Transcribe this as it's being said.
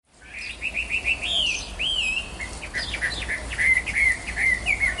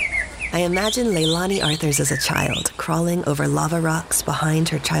I imagine Leilani Arthurs as a child, crawling over lava rocks behind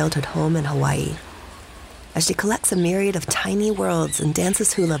her childhood home in Hawaii. As she collects a myriad of tiny worlds and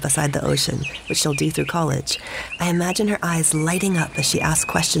dances hula beside the ocean, which she'll do through college, I imagine her eyes lighting up as she asks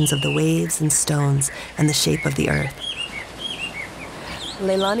questions of the waves and stones and the shape of the earth.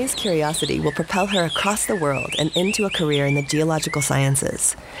 Leilani's curiosity will propel her across the world and into a career in the geological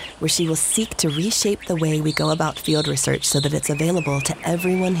sciences, where she will seek to reshape the way we go about field research so that it's available to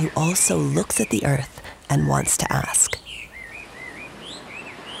everyone who also looks at the earth and wants to ask.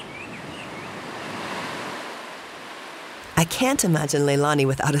 I can't imagine Leilani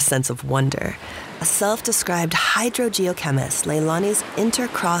without a sense of wonder. A self-described hydrogeochemist, Leilani's inter-,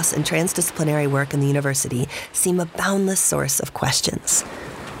 cross-, and transdisciplinary work in the university seem a boundless source of questions.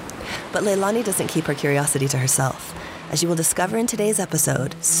 But Leilani doesn't keep her curiosity to herself. As you will discover in today's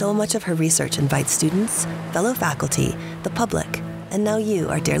episode, so much of her research invites students, fellow faculty, the public, and now you,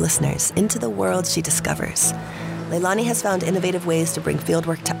 our dear listeners, into the world she discovers. Leilani has found innovative ways to bring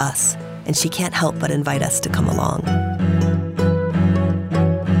fieldwork to us, and she can't help but invite us to come along.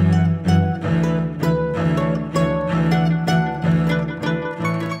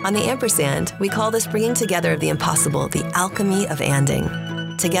 On the Ampersand, we call this bringing together of the impossible the alchemy of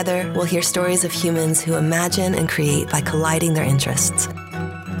anding. Together, we'll hear stories of humans who imagine and create by colliding their interests.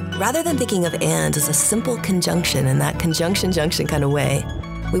 Rather than thinking of and as a simple conjunction in that conjunction-junction kind of way,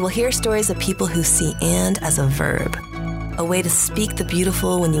 we will hear stories of people who see and as a verb, a way to speak the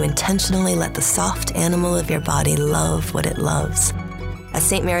beautiful when you intentionally let the soft animal of your body love what it loves. As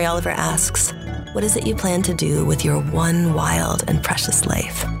St. Mary Oliver asks, what is it you plan to do with your one wild and precious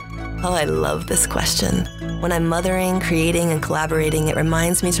life? Oh, I love this question. When I'm mothering, creating, and collaborating, it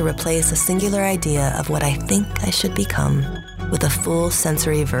reminds me to replace a singular idea of what I think I should become with a full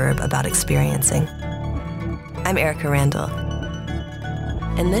sensory verb about experiencing. I'm Erica Randall,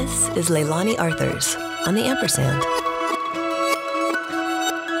 and this is Leilani Arthurs on the Ampersand.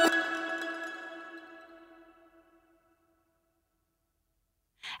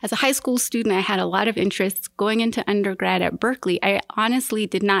 As a high school student, I had a lot of interests. Going into undergrad at Berkeley, I honestly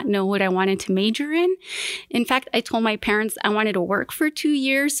did not know what I wanted to major in. In fact, I told my parents I wanted to work for 2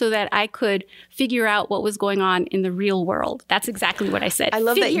 years so that I could figure out what was going on in the real world. That's exactly what I said. I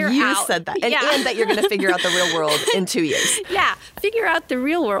love that you said that. And that you're going to figure out the real world in 2 years. Yeah, figure out the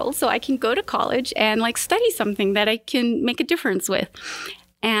real world so I can go to college and study something that I can make a difference with.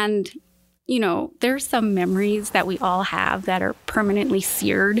 And you know, there's some memories that we all have that are permanently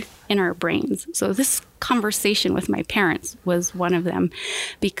seared in our brains. So this conversation with my parents was one of them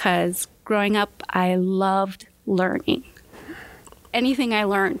because growing up, I loved learning. Anything I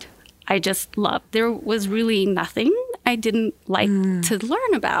learned, I just loved. There was really nothing I didn't like to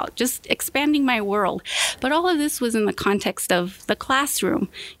learn about, just expanding my world. But all of this was in the context of the classroom,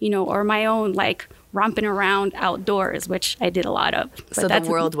 or my own romping around outdoors, which I did a lot of. So the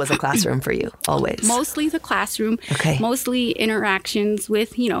world was a classroom for you, always? Mostly the classroom. Okay. Mostly interactions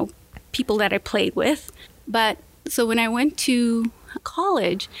with, people that I played with. But so when I went to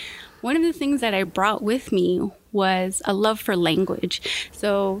college, one of the things that I brought with me was a love for language.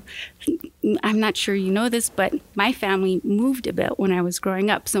 So I'm not sure you know this, but my family moved a bit when I was growing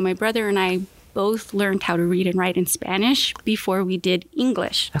up. So my brother and I both learned how to read and write in Spanish before we did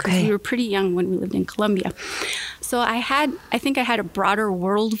English. Okay. We were pretty young when we lived in Colombia. So I think I had a broader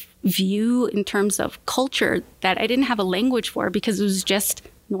world view in terms of culture that I didn't have a language for because it was just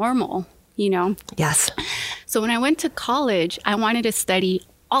normal, Yes. So when I went to college, I wanted to study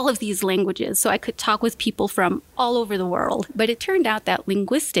all of these languages so I could talk with people from all over the world. But it turned out that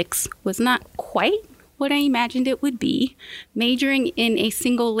linguistics was not quite what I imagined it would be. Majoring in a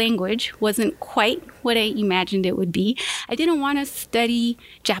single language wasn't quite what I imagined it would be. I didn't want to study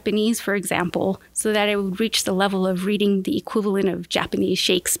Japanese, for example, so that I would reach the level of reading the equivalent of Japanese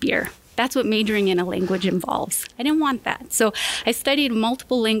Shakespeare. That's what majoring in a language involves. I didn't want that. So I studied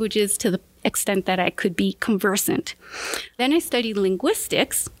multiple languages to the extent that I could be conversant. Then I studied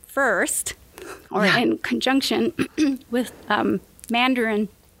linguistics first, or in conjunction with Mandarin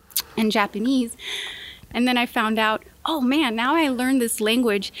and Japanese. And then I found out, oh man, now I learned this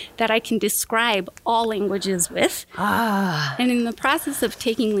language that I can describe all languages with. And in the process of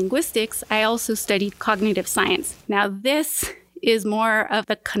taking linguistics, I also studied cognitive science. Now this is more of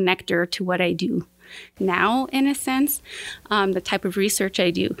the connector to what I do now, in a sense, the type of research I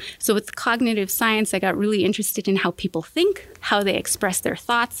do. So with cognitive science, I got really interested in how people think, how they express their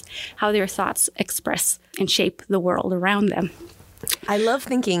thoughts, how their thoughts express and shape the world around them. I love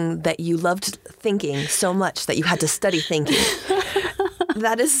thinking that you loved thinking so much that you had to study thinking.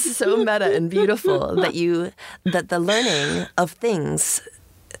 That is so meta and beautiful that the learning of things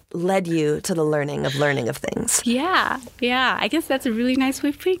led you to the learning of things. Yeah. I guess that's a really nice way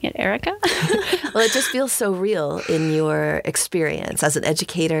of putting it, Erica. Well, it just feels so real in your experience as an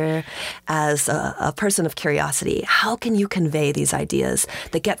educator, as a person of curiosity. How can you convey these ideas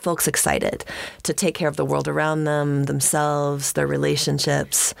that get folks excited to take care of the world around them, themselves, their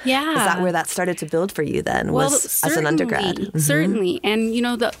relationships? Yeah. Is that where that started to build for you then, as an undergrad? Mm-hmm. Certainly. And,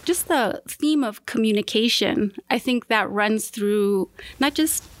 the theme of communication, I think that runs through not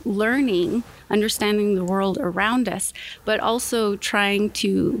just learning, understanding the world around us, but also trying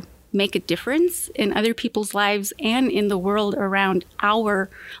to make a difference in other people's lives and in the world around our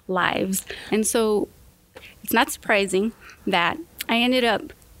lives. And so it's not surprising that I ended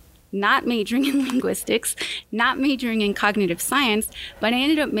up not majoring in linguistics, not majoring in cognitive science, but I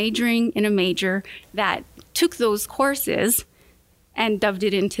ended up majoring in a major that took those courses and dubbed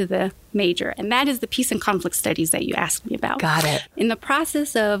it into the major. And that is the peace and conflict studies that you asked me about. Got it. In the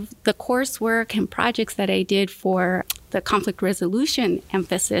process of the coursework and projects that I did for the conflict resolution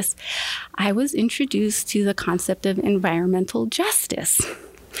emphasis, I was introduced to the concept of environmental justice.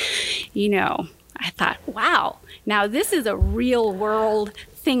 I thought, wow, now this is a real world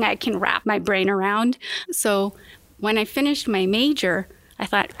thing I can wrap my brain around. So when I finished my major, I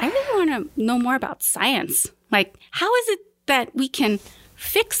thought, I really want to know more about science. Like, how is it that we can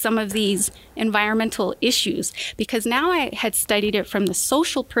fix some of these environmental issues? Because now I had studied it from the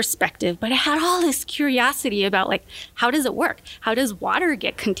social perspective, but I had all this curiosity about, like, how does it work? How does water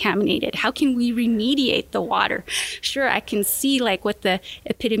get contaminated? How can we remediate the water? Sure, I can see like what the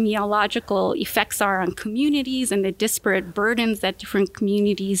epidemiological effects are on communities and the disparate burdens that different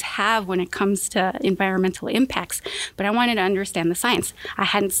communities have when it comes to environmental impacts, but I wanted to understand the science. I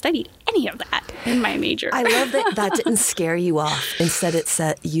hadn't studied any of that in my major. I love that that didn't scare you off. Instead,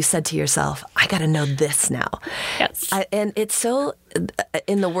 you said to yourself, I got to know this now. Yes. And it's so,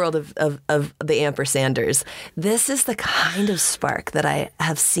 in the world of the ampersanders, this is the kind of spark that I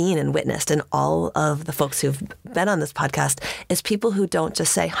have seen and witnessed in all of the folks who've been on this podcast, is people who don't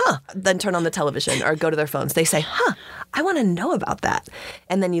just say, then turn on the television or go to their phones. They say, I want to know about that.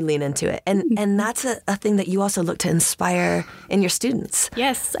 And then you lean into it. And that's a thing that you also look to inspire in your students.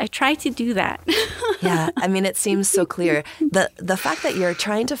 Yes, I try to do that. Yeah, I mean, it seems so clear. The fact that you're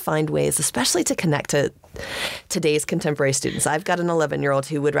trying to find ways, especially to connect to today's contemporary students. I've got an 11-year-old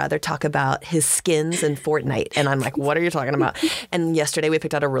who would rather talk about his skins in Fortnite. And I'm like, what are you talking about? And yesterday we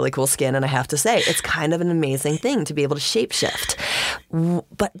picked out a really cool skin. And I have to say, it's kind of an amazing thing to be able to shapeshift.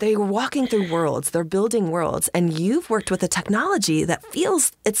 But they're walking through worlds. They're building worlds. And you've worked with a technology that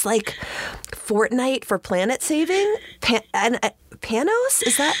feels, it's like Fortnite for planet saving.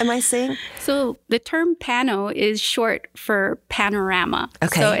 Panos? Am I saying? So the term pano is short for panorama.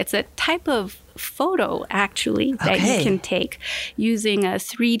 Okay. So it's a type of photo, actually, that you can take using a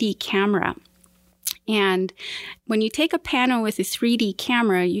 3D camera. And when you take a pano with a 3D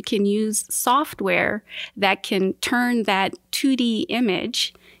camera, you can use software that can turn that 2D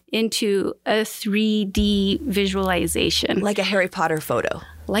image into a 3D visualization. Like a Harry Potter photo.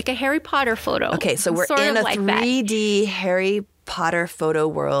 Like a Harry Potter photo. Okay, so we're in a 3D Harry Potter photo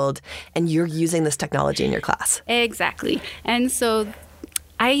world, and you're using this technology in your class. Exactly. And so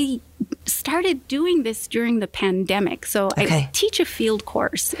I started doing this during the pandemic. So I teach a field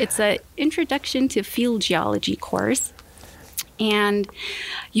course. It's an introduction to field geology course. And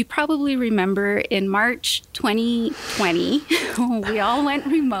you probably remember in March 2020, we all went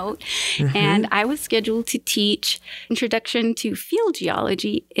remote, and I was scheduled to teach Introduction to Field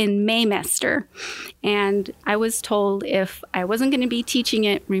Geology in Maymester. And I was told if I wasn't going to be teaching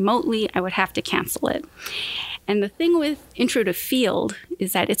it remotely, I would have to cancel it. And the thing with Intro to Field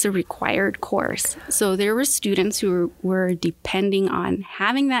is that it's a required course. So there were students who were depending on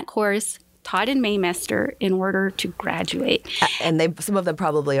having that course taught in Maymester in order to graduate. And some of them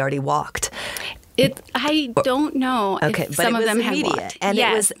probably already walked. I don't know if some of them had walked. And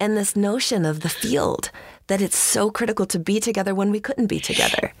it was, and this notion of the field, that it's so critical to be together when we couldn't be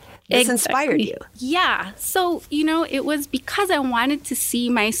together. This inspired you. Yeah. So, it was because I wanted to see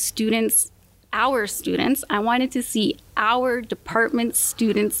my students, our students, I wanted to see our department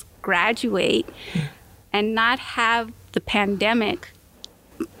students graduate and not have the pandemic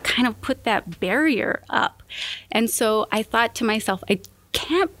kind of put that barrier up. And so I thought to myself, I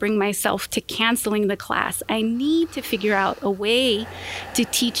can't bring myself to canceling the class. I need to figure out a way to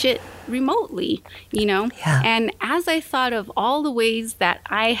teach it remotely, Yeah. And as I thought of all the ways that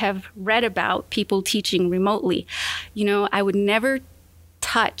I have read about people teaching remotely, I would never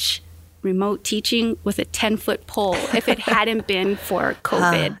touch remote teaching with a 10-foot pole if it hadn't been for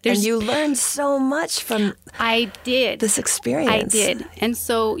COVID. And you learned so much from this experience. I did. And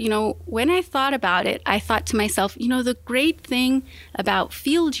so, when I thought about it, I thought to myself, the great thing about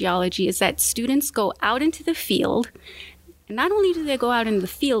field geology is that students go out into the field. And not only do they go out in the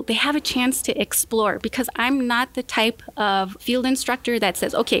field, they have a chance to explore, because I'm not the type of field instructor that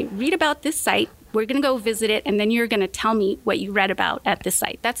says, okay, read about this site. We're going to go visit it, and then you're going to tell me what you read about at the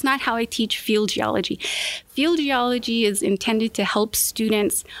site. That's not how I teach field geology. Field geology is intended to help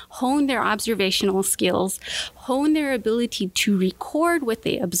students hone their observational skills, hone their ability to record what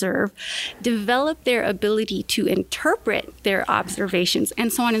they observe, develop their ability to interpret their observations,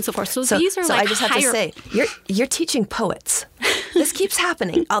 and so on and so forth. So these are I just have to say, you're teaching poets. This keeps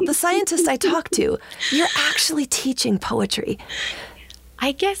happening. All the scientists I talk to, you're actually teaching poetry.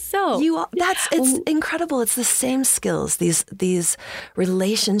 I guess so. It's incredible. It's the same skills, these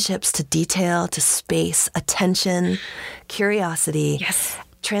relationships to detail, to space, attention, curiosity. Yes.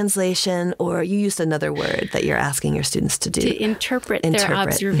 Translation, or you used another word that you're asking your students to do. To interpret. Their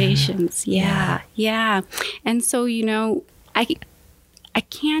observations. Mm-hmm. Yeah. And so, I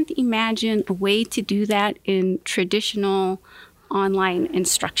can't imagine a way to do that in traditional online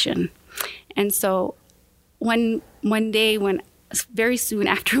instruction. And so one day very soon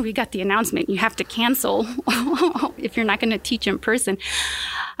after we got the announcement, you have to cancel if you're not going to teach in person,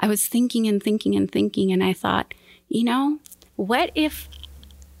 I was thinking, and I thought, what if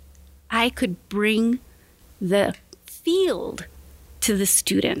I could bring the field to the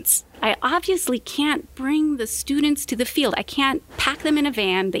students? I obviously can't bring the students to the field. I can't pack them in a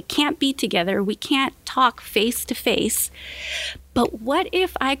van. They can't be together. We can't talk face to face. But what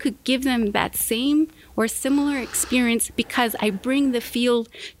if I could give them that same or similar experience because I bring the field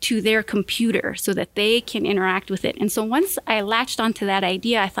to their computer so that they can interact with it? And so once I latched onto that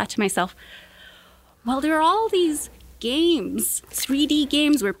idea, I thought to myself, well, there are all these games, 3D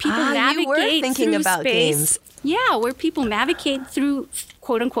games where people navigate you were thinking through about space. Games. Yeah, where people navigate through,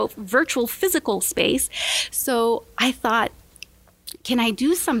 quote unquote, virtual physical space. So I thought, can I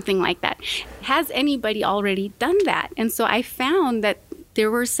do something like that? Has anybody already done that? And so I found that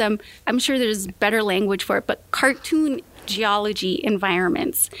there were some, I'm sure there's better language for it, but cartoon geology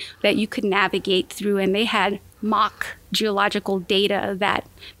environments that you could navigate through. And they had mock geological data that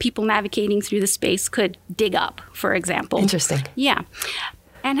people navigating through the space could dig up, for example. Interesting. Yeah.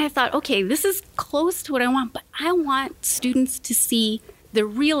 And I thought, okay, this is close to what I want, but I want students to see the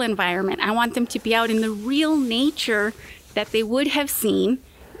real environment. I want them to be out in the real nature that they would have seen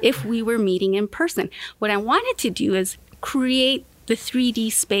if we were meeting in person. What I wanted to do is create the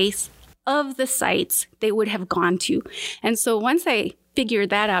 3D space of the sites they would have gone to. And so once I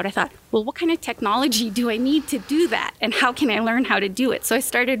figured that out, I thought, well, what kind of technology do I need to do that? And how can I learn how to do it? So I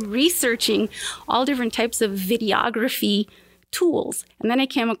started researching all different types of videography tools. And then I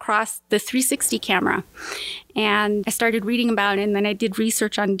came across the 360 camera and I started reading about it. And then I did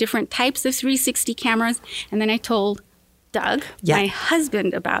research on different types of 360 cameras. And then I told Doug, my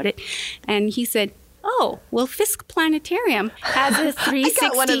husband, about it. And he said, oh, well, Fisk Planetarium has a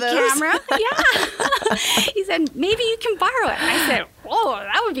 360 camera. Yeah. He said, maybe you can borrow it. And I said, whoa,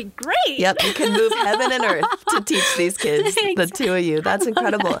 that would be great. Yep, you can move heaven and earth to teach these kids, the two of you. That's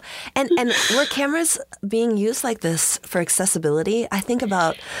incredible. And were cameras being used like this for accessibility? I think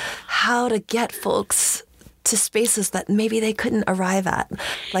about how to get folks to spaces that maybe they couldn't arrive at.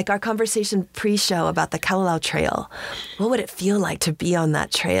 Like our conversation pre-show about the Kalalau Trail. What would it feel like to be on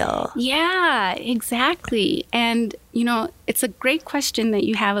that trail? Yeah, exactly. And, it's a great question that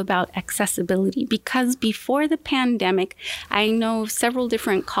you have about accessibility, because before the pandemic, I know several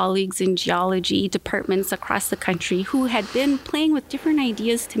different colleagues in geology departments across the country who had been playing with different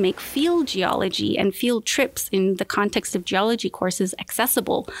ideas to make field geology and field trips in the context of geology courses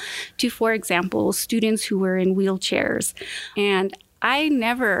accessible to, for example, students who were in wheelchairs. And I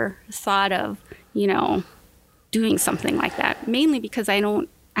never thought of, doing something like that, mainly because I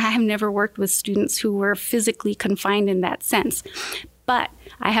have never worked with students who were physically confined in that sense. But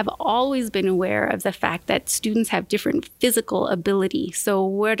I have always been aware of the fact that students have different physical ability. So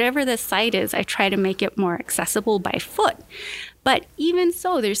whatever the site is, I try to make it more accessible by foot. But even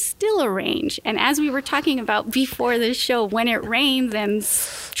so, there's still a range. And as we were talking about before the show, when it rains and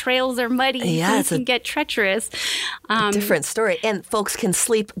trails are muddy, things can get treacherous. A different story. And folks can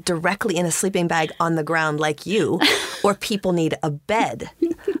sleep directly in a sleeping bag on the ground like you, or people need a bed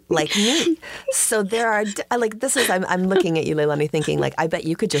like me. So there are, I'm looking at you, Leilani, thinking like, I bet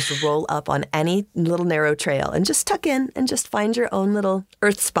you could just roll up on any little narrow trail and just tuck in and just find your own little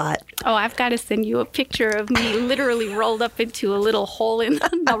earth spot. Oh, I've got to send you a picture of me literally rolled up into a little hole in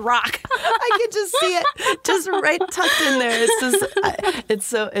the rock. I could just see it, just right tucked in there. It's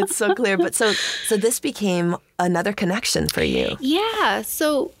so clear. But so this became another connection for you. Yeah.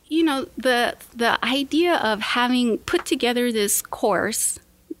 So, the idea of having put together this course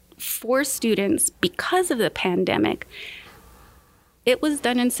for students because of the pandemic, it was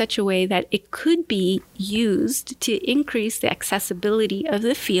done in such a way that it could be used to increase the accessibility of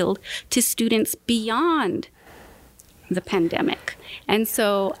the field to students beyond the pandemic. And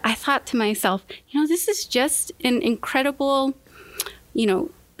so I thought to myself, this is just an incredible,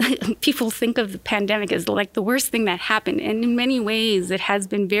 people think of the pandemic as like the worst thing that happened. And in many ways, it has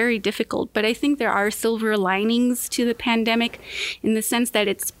been very difficult. But I think there are silver linings to the pandemic in the sense that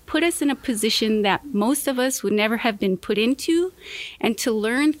it's put us in a position that most of us would never have been put into, and to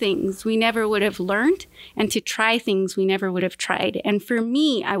learn things we never would have learned, and to try things we never would have tried. And for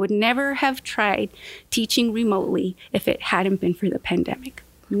me, I would never have tried teaching remotely if it hadn't been for the pandemic.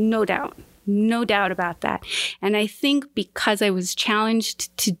 No doubt. No doubt about that. And I think because I was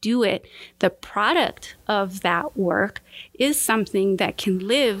challenged to do it, the product of that work is something that can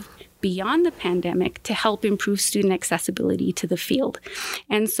live beyond the pandemic to help improve student accessibility to the field.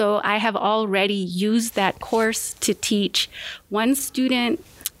 And so I have already used that course to teach one student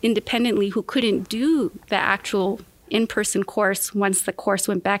independently who couldn't do the actual in-person course once the course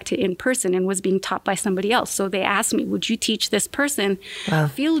went back to in-person and was being taught by somebody else. So they asked me, would you teach this person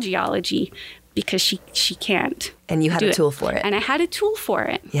field geology? Because she can't. And you had a tool for it. And I had a tool for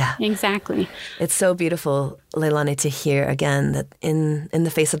it. Yeah. Exactly. It's so beautiful, Leilani, to hear again that in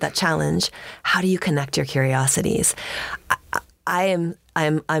the face of that challenge, how do you connect your curiosities? I'm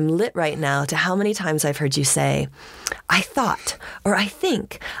lit right now to how many times I've heard you say, I thought, or I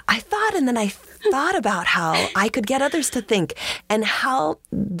think, I thought, and then I thought about how I could get others to think, and how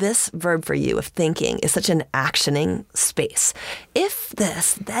this verb for you of thinking is such an actioning space. If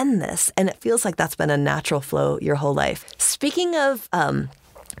this, then this, and it feels like that's been a natural flow your whole life. Speaking of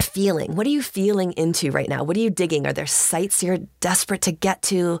feeling, what are you feeling into right now? What are you digging? Are there sites you're desperate to get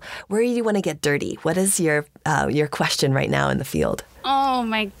to? Where do you want to get dirty? What is your question right now in the field? Oh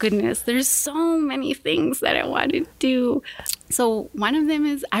my goodness, there's so many things that I want to do. So one of them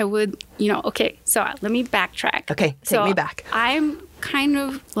is I would, so let me backtrack. Okay, take me back. I'm kind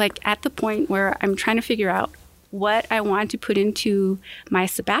of like at the point where I'm trying to figure out what I want to put into my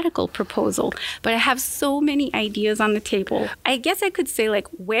sabbatical proposal. But I have so many ideas on the table. I guess I could say like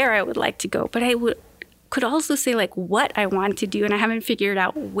where I would like to go, but I could also say like what I want to do, and I haven't figured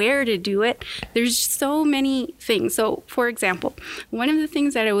out where to do it. There's so many things. So for example, one of the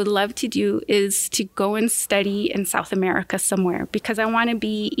things that I would love to do is to go and study in South America somewhere, because I want to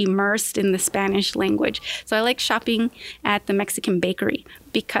be immersed in the Spanish language. So I like shopping at the Mexican bakery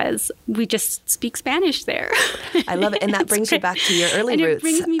because we just speak Spanish there. I love it. And that brings you back to your early roots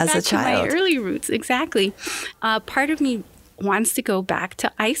as a child. It brings me back to my early roots, exactly. Part of me wants to go back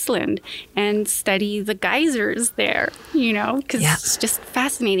to Iceland and study the geysers there, because it's just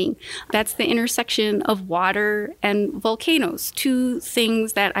fascinating. That's the intersection of water and volcanoes, two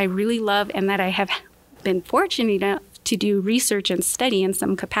things that I really love and that I have been fortunate enough to do research and study in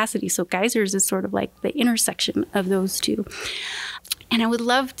some capacity. So geysers is sort of like the intersection of those two. And I would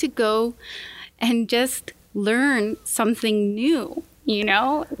love to go and just learn something new.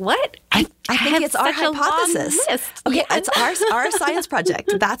 What? I think it's our hypothesis. Okay, it's our science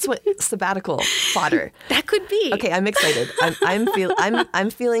project. That's what sabbatical fodder. That could be. Okay, I'm excited. I'm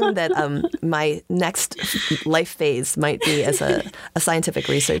feeling that my next life phase might be as a scientific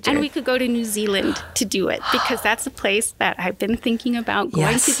researcher. And we could go to New Zealand to do it, because that's a place that I've been thinking about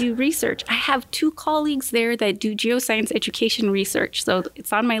going to do research. I have 2 colleagues there that do geoscience education research, so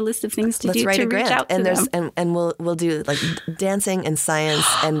it's on my list of things to do to reach out to them. And we'll do like dancing and science,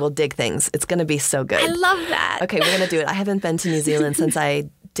 and we'll dig things. It's going to be so good. I love that. Okay, we're going to do it. I haven't been to New Zealand since I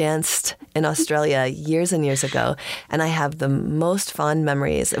danced in Australia years and years ago, and I have the most fond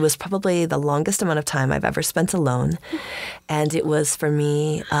memories. It was probably the longest amount of time I've ever spent alone, and it was for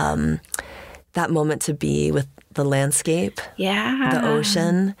me that moment to be with the landscape, the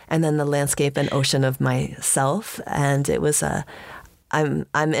ocean, and then the landscape and ocean of myself, and it was I'm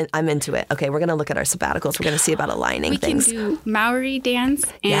into it. Okay, we're going to look at our sabbaticals. We're going to see about aligning things. We can do Maori dance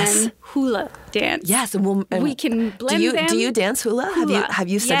and hula dance. Yes, and we can blend them. Do you dance hula? Have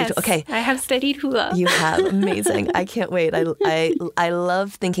you studied? Yes, okay, I have studied hula. You have. Amazing. I can't wait. I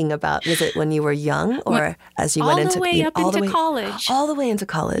love thinking about, was it when you were young or as you went into college? All the way into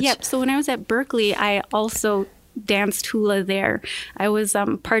college. Yep. So when I was at Berkeley, I also danced hula there. I was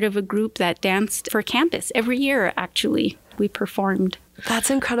part of a group that danced for campus every year, actually. We performed. That's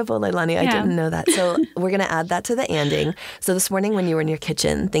incredible, Leilani. I didn't know that. So we're going to add that to the anding. So this morning when you were in your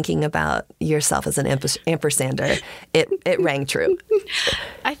kitchen thinking about yourself as an ampersander, it rang true.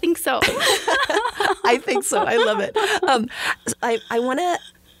 I think so. I think so. I love it. I want to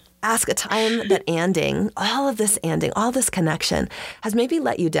ask a time that all this connection has maybe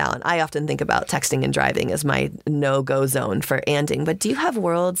let you down. I often think about texting and driving as my no-go zone for anding. But do you have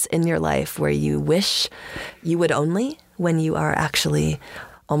worlds in your life where you wish you would only when you are actually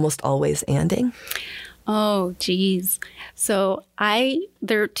almost always anding? Oh, geez. So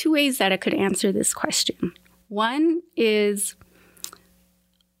there are two ways that I could answer this question. One is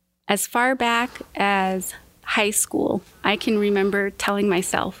as far back as high school, I can remember telling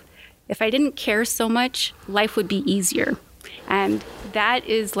myself, if I didn't care so much, life would be easier. And that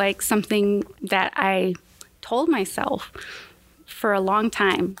is like something that I told myself for a long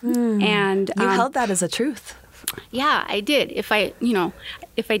time. And you held that as a truth. Yeah, I did. If I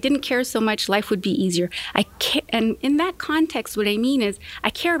didn't care so much, life would be easier. And in that context, what I mean is I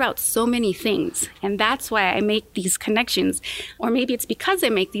care about so many things. And that's why I make these connections. Or maybe it's because I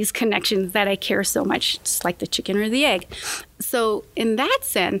make these connections that I care so much. It's like the chicken or the egg. So in that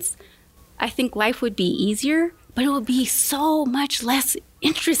sense, I think life would be easier, but it would be so much less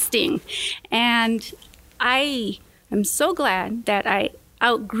interesting. And I am so glad that I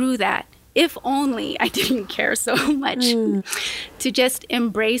outgrew that. If only I didn't care so much, to just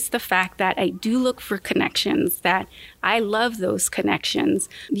embrace the fact that I do look for connections, that I love those connections.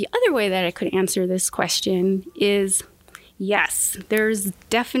 The other way that I could answer this question is, yes, there's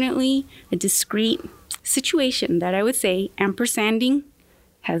definitely a discrete situation that I would say ampersanding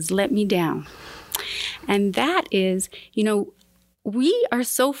has let me down. And that is, we are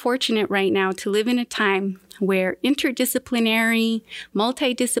so fortunate right now to live in a time where interdisciplinary,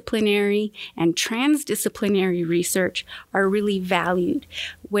 multidisciplinary, and transdisciplinary research are really valued,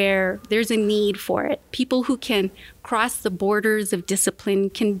 where there's a need for it. People who can cross the borders of discipline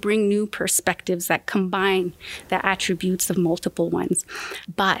can bring new perspectives that combine the attributes of multiple ones.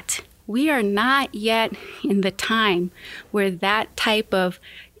 But we are not yet in the time where that type of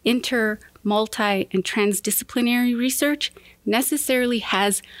multi, and transdisciplinary research necessarily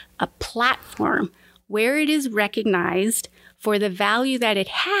has a platform where it is recognized for the value that it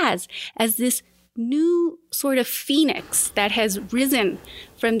has as this new sort of phoenix that has risen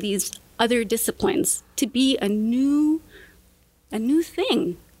from these other disciplines to be a new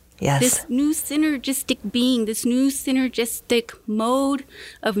thing. Yes. This new synergistic being, this new synergistic mode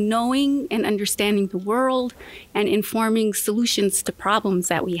of knowing and understanding the world and informing solutions to problems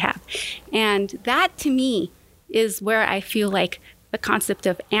that we have. And that, to me, is where I feel like the concept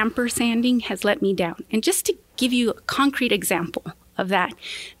of ampersanding has let me down. And just to give you a concrete example of that,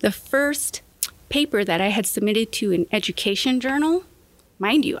 the first paper that I had submitted to an education journal,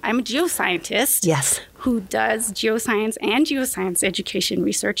 mind you, I'm a geoscientist. Yes. Who does geoscience and geoscience education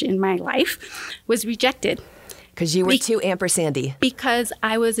research in my life, was rejected. Because you were too ampersandy. Because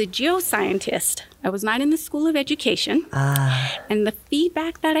I was a geoscientist. I was not in the School of Education. And the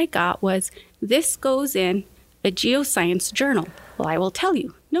feedback that I got was, this goes in a geoscience journal. Well, I will tell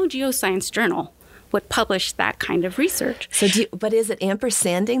you, no geoscience journal would publish that kind of research. So, but is it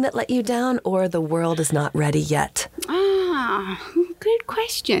ampersanding that let you down, or the world is not ready yet? Good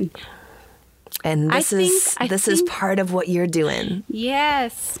question. And this is part of what you're doing.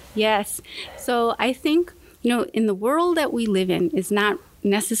 Yes. So I think, in the world that we live in is not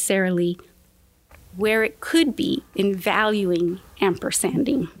necessarily where it could be in valuing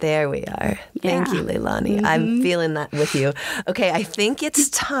ampersanding. There we are. Thank you, Leilani. Mm-hmm. I'm feeling that with you. Okay, I think it's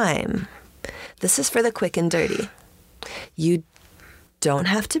time. This is for the quick and dirty. You don't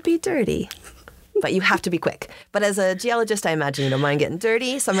have to be dirty, but you have to be quick. But as a geologist, I imagine you don't mind getting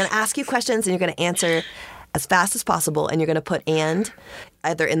dirty. So I'm going to ask you questions, and you're going to answer as fast as possible. And you're going to put "and"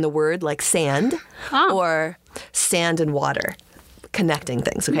 either in the word like sand or sand and water, connecting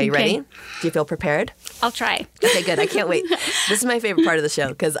things. Okay, you ready? Do you feel prepared? I'll try. Okay, good. I can't wait. This is my favorite part of the show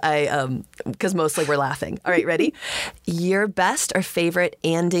because mostly we're laughing. All right, ready? Your best or favorite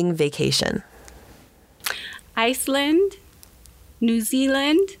anding vacation? Iceland, New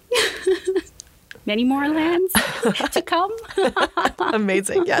Zealand, many more lands to come.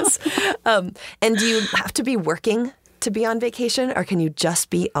 Amazing, yes. And do you have to be working to be on vacation, or can you just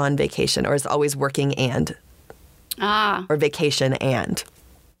be on vacation, or is it always working and? Or vacation and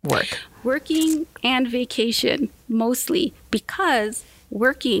work? Working and vacation, mostly, because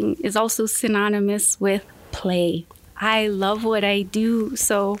working is also synonymous with play. I love what I do,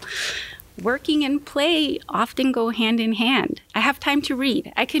 so working and play often go hand in hand. I have time to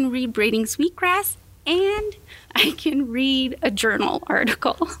read. I can read Braiding Sweetgrass, and I can read a journal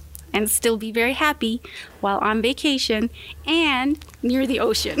article and still be very happy while on vacation and near the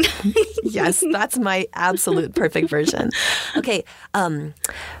ocean. Yes, that's my absolute perfect version. Okay,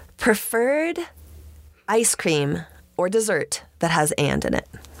 preferred ice cream or dessert that has and in it?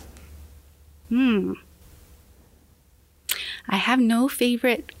 I have no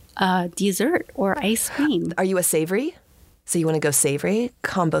favorite dessert or ice cream. Are you a savory? So you want to go savory,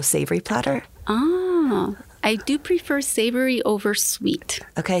 combo savory platter? I do prefer savory over sweet.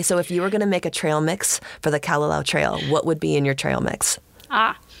 Okay, so if you were going to make a trail mix for the Kalalau Trail, what would be in your trail mix?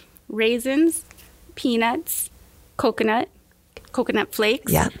 Raisins, peanuts, coconut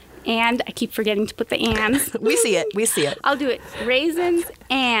flakes. Yeah. And I keep forgetting to put the ands. We see it. I'll do it. Raisins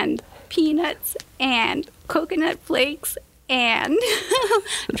and peanuts and coconut flakes and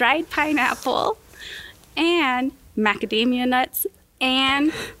dried pineapple and macadamia nuts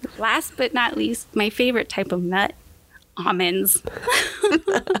and last but not least, my favorite type of nut, almonds.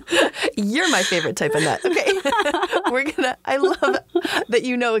 You're my favorite type of nut. Okay. I love that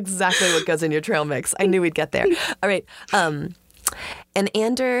you know exactly what goes in your trail mix. I knew we'd get there. All right. An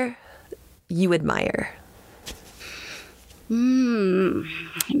ander you admire? An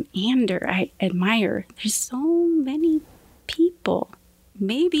ander I admire. There's so many people.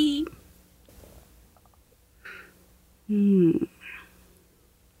 Maybe.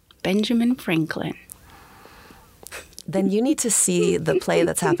 Benjamin Franklin. Then you need to see the play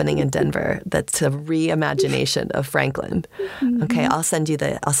that's happening in Denver. That's a reimagination of Franklin. Okay, I'll send you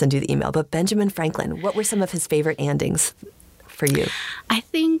the email. But Benjamin Franklin, what were some of his favorite andings for you? I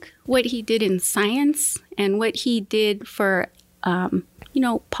think what he did in science and what he did for,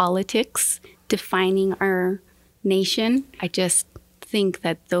 politics, defining our nation. I just think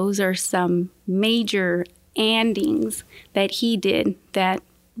that those are some major andings that he did that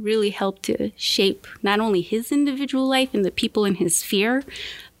really helped to shape not only his individual life and the people in his sphere,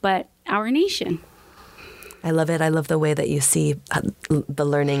 but our nation. I love it. I love the way that you see the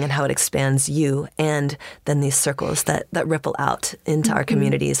learning and how it expands you and then these circles that ripple out into our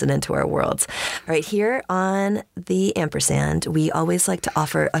communities and into our worlds. All right, here on the Ampersand, we always like to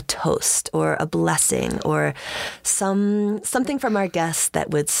offer a toast or a blessing or something from our guests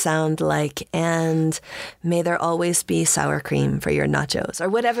that would sound like, and may there always be sour cream for your nachos, or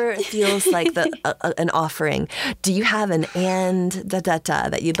whatever feels like an offering. Do you have an and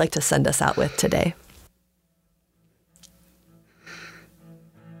that you'd like to send us out with today?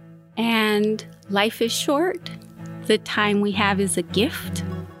 And life is short. The time we have is a gift.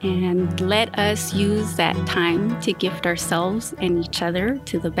 And let us use that time to gift ourselves and each other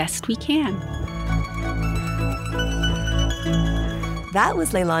to the best we can. That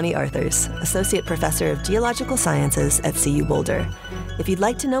was Leilani Arthurs, Associate Professor of Geological Sciences at CU Boulder. If you'd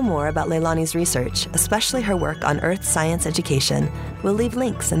like to know more about Leilani's research, especially her work on earth science education, we'll leave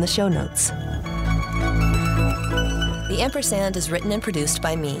links in the show notes. The Ampersand is written and produced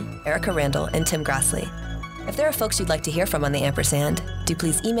by me, Erica Randall, and Tim Grassley. If there are folks you'd like to hear from on the Ampersand, do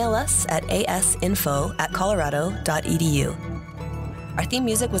please email us at asinfo@colorado.edu. Our theme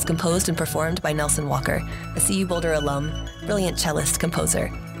music was composed and performed by Nelson Walker, a CU Boulder alum, brilliant cellist, composer,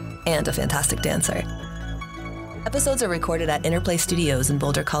 and a fantastic dancer. Episodes are recorded at Interplay Studios in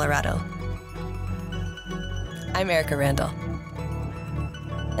Boulder, Colorado. I'm Erica Randall,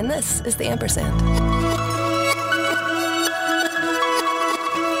 and this is the Ampersand.